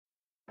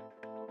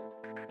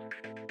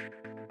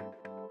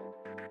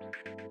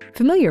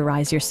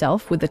Familiarize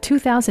yourself with the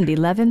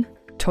 2011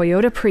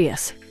 Toyota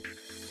Prius.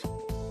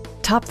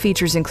 Top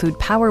features include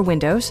power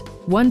windows,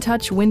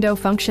 one-touch window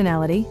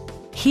functionality,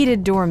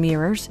 heated door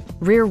mirrors,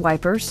 rear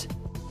wipers,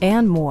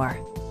 and more.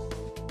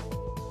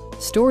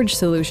 Storage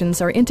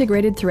solutions are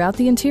integrated throughout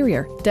the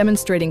interior,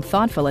 demonstrating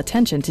thoughtful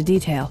attention to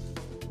detail.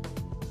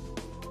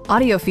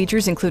 Audio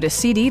features include a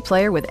CD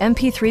player with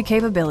MP3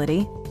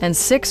 capability and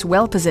 6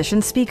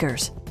 well-positioned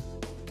speakers.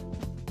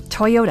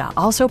 Toyota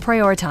also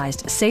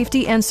prioritized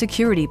safety and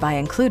security by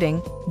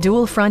including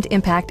dual front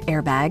impact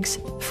airbags,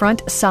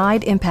 front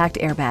side impact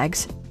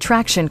airbags,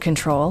 traction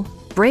control,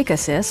 brake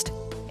assist,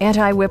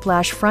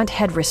 anti-whiplash front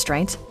head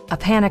restraints, a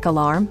panic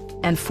alarm,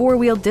 and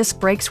 4-wheel disc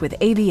brakes with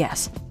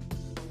ABS.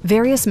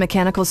 Various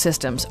mechanical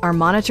systems are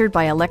monitored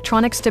by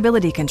electronic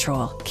stability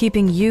control,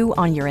 keeping you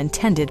on your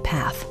intended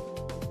path.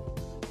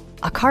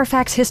 A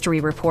Carfax history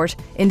report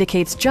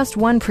indicates just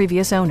one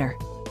previous owner.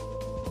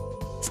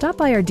 Stop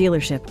by our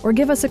dealership or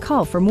give us a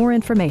call for more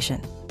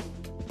information.